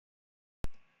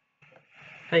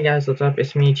Hey guys, what's up?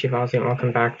 It's me, Chief Ozzy, and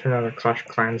welcome back to another Clash of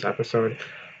Clans episode.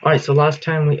 Alright, so last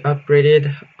time we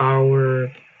upgraded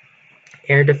our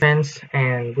air defense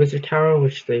and wizard tower,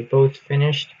 which they both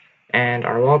finished, and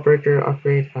our wall breaker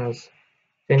upgrade has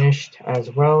finished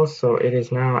as well, so it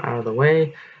is now out of the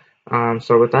way.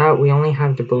 So with that, we only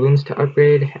have the balloons to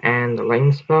upgrade and the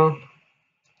lightning spell,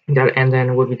 and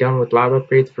then we'll be done with lab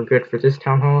upgrades for good for this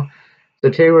town hall. So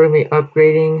today we're going to be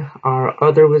upgrading our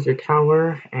other wizard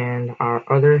tower and our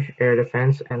other air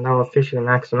defense, and that will officially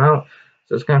max them out.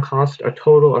 So it's going to cost a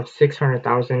total of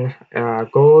 600,000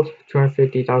 gold,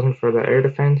 250,000 for the air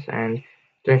defense, and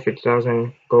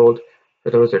 250,000 gold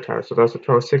for the wizard tower. So that's a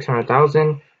total of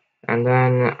 600,000. And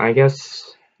then I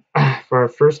guess for our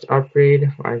first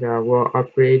upgrade, we'll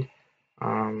upgrade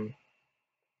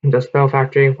the spell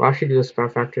factory. We'll actually do the spell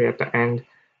factory at the end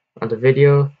of the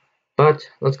video. But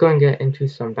let's go and get into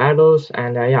some battles,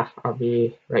 and yeah, I'll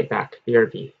be right back.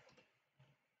 BRB.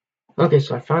 Okay,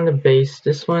 so I found a base.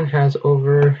 This one has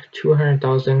over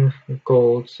 200,000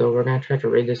 gold, so we're gonna try to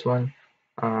raid this one.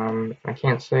 I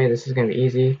can't say this is gonna be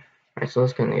easy. Alright, so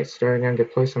let's get started. I'm gonna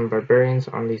deploy some barbarians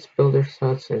on these builder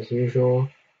sets as usual.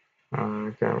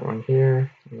 I've got one here,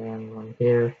 and then one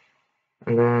here,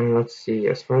 and then let's see.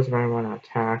 As far as if I want to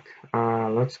attack,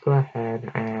 let's go ahead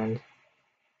and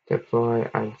deploy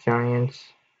a giant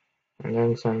and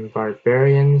then some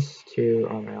barbarians to,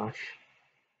 oh my gosh,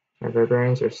 my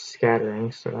barbarians are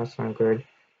scattering, so that's not good.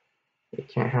 We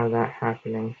can't have that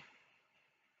happening.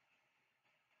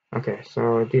 Okay,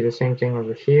 so I'll do the same thing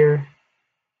over here,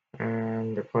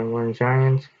 and deploy one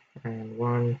giant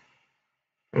and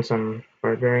some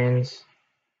barbarians.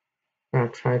 I'm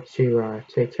gonna try to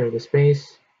take care of the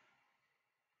space.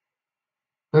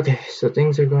 Okay, so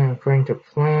things are going according to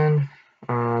plan.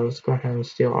 Let's go ahead and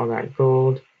steal all that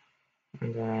gold,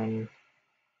 and then,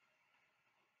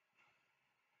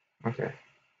 okay.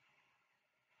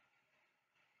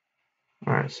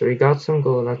 Alright, so we got some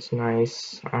gold, that's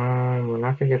nice. We're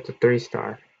not gonna get the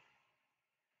 3-star.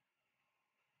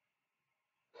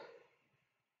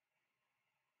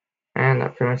 And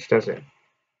that pretty much does it.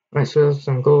 Alright, so that's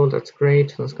some gold, that's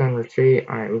great. Let's go and retreat.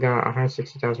 Alright, we got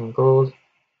 160,000 gold.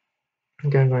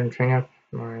 I'm gonna go and train up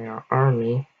my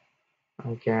army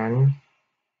again.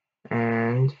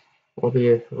 And we'll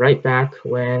be right back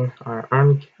when our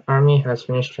army has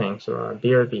finished training. So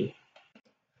BRB.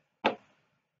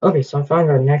 Okay, so I found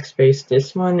our next base.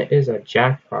 This one is a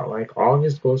jackpot. Like, all of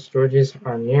his gold storages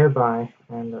are nearby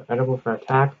and they're edible for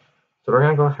attack. So we're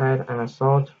gonna go ahead and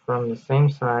assault from the same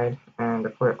side and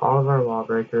deploy all of our wall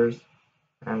breakers,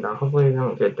 and hopefully we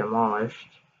don't get demolished.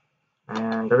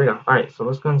 And there we go. Alright, so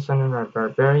let's go and send in our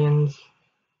barbarians,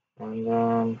 and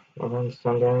then we're going to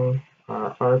send in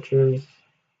our archers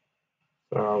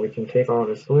so we can take all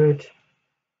this loot.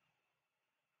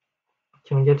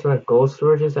 Can we get to like gold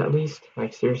storages at least?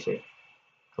 Like, seriously.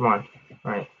 Come on.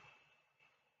 Alright.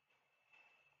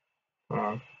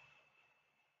 Alright,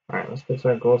 let's get to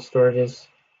our gold storages,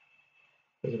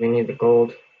 because we need the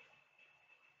gold.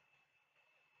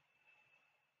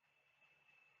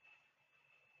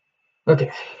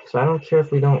 Okay, so I don't care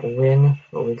if we don't win,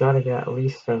 but we gotta get at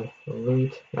least some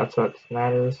loot. That's what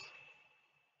matters.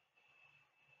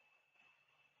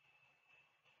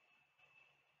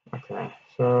 Okay,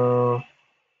 so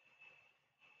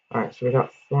alright, so we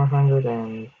got 400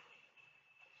 and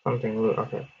something loot.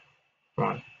 Okay, come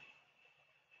on.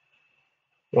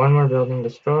 One more building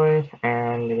destroyed,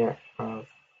 and we get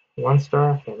 1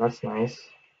 star. Okay, that's nice.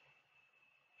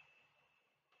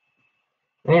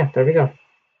 And yeah, there we go.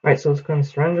 Alright, so let's go and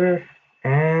surrender,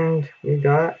 and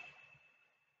we're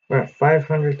at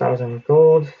 500,000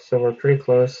 gold, so we're pretty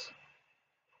close.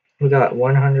 We got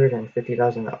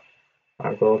 150,000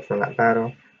 gold from that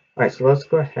battle. Alright, so let's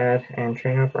go ahead and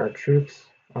train up our troops.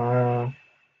 We'll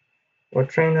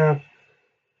train up,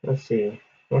 let's see,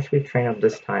 what should we train up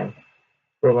this time?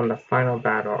 We'll win the final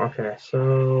battle. Okay,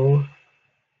 so,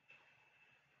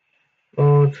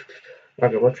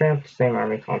 okay, we'll train up the same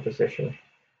army composition.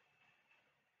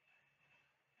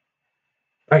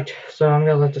 Alright, so I'm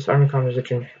gonna let this army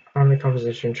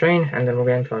composition train, and then we'll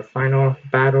get into our final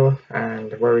battle,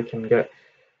 and where we can get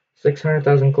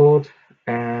 600,000 gold,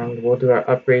 and we'll do our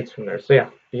upgrades from there. So yeah,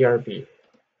 BRB.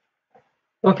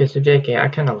 Okay, so JK, I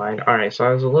kinda lied. Alright, so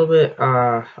I was a little bit,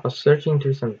 I was searching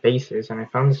through some bases, and I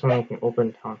found this one we can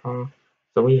open town hall.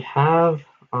 So we have,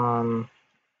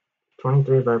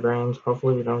 23 barbarians.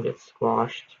 Hopefully we don't get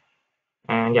squashed.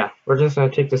 And yeah, we're just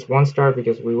gonna take this 1 star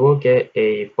because we will get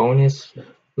a bonus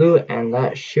loot, and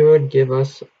that should give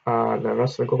us, the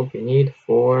rest of the gold we need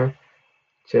to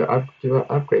do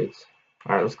upgrades.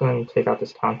 Alright, let's go ahead and take out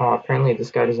this town hall. Apparently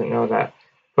this guy doesn't know that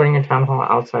putting a town hall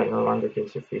outside no longer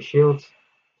gives you free shields.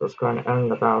 So let's go ahead and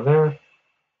end the battle there.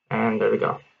 And there we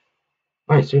go.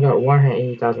 Alright, so we got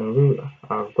 180,000 loot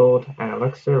of gold and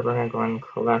elixir. We're gonna go ahead and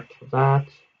collect that.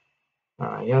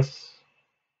 Yes.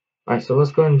 Alright, so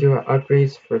let's go ahead and do our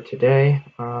upgrades for today.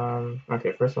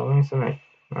 Okay, first of all, let me send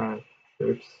my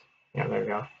troops. Yeah, there we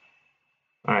go.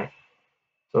 Alright,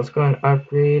 so let's go ahead and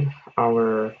upgrade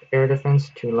our air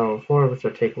defense to level 4, which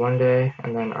will take 1 day,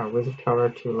 and then our wizard tower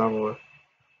to level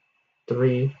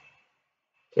 3.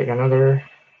 Take another,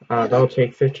 that'll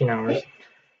take 15 hours.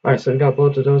 Alright, so we got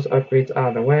both of those upgrades out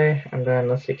of the way, and then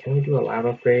let's see, can we do a lab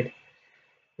upgrade?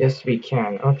 Yes, we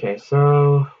can. Okay,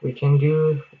 so we can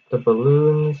do the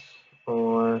balloons,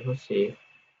 or let's see,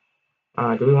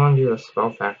 do we want to do the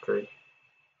spell factory?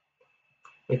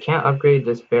 We can't upgrade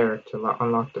this bear to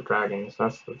unlock the dragons,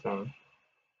 that's the thing.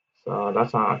 So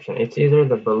that's an option. It's either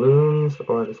the balloons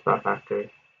or the spell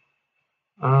factory.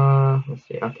 Let's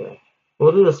see, okay.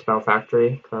 We'll do the spell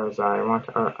factory, because I want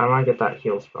to get that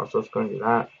heal spell, so let's go and do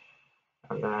that.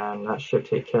 And then that should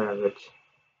take care of it.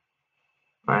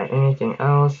 Alright, anything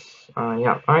else?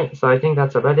 Yeah, alright, so I think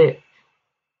that's about it.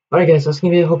 Alright guys, that's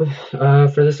gonna be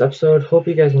it for this episode. Hope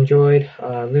you guys enjoyed.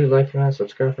 Leave a like, comment,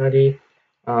 subscribe already.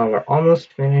 We're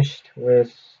almost finished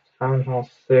with Town Hall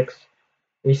 6.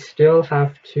 We still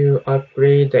have to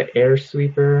upgrade the air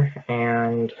sweeper,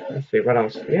 and let's see, what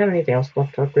else? Do we have anything else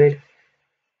left to upgrade?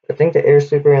 I think the air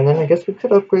sweeper, and then I guess we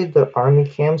could upgrade the army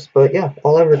camps, but yeah,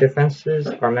 all of our defenses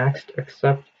are maxed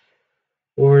except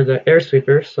for the air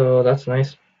sweeper, so that's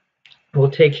nice. We'll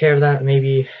take care of that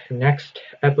maybe next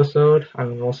episode. I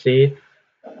mean, we'll see.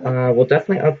 We'll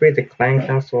definitely upgrade the clan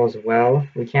castle as well.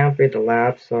 We can't upgrade the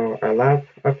lab, so our lab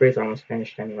upgrades are almost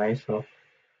finished anyway, so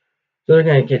they're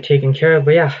gonna get taken care of.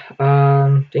 But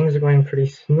yeah, things are going pretty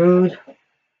smooth.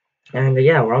 And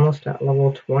yeah, we're almost at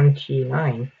level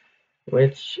 29,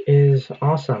 which is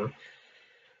awesome.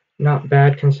 Not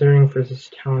bad considering for this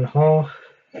town hall.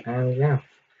 And yeah.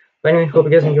 But anyway, hope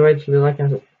you guys enjoyed.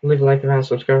 Leave a like and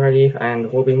subscribe already,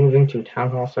 and we'll be moving to Town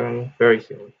Hall 7 very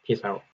soon. Peace out.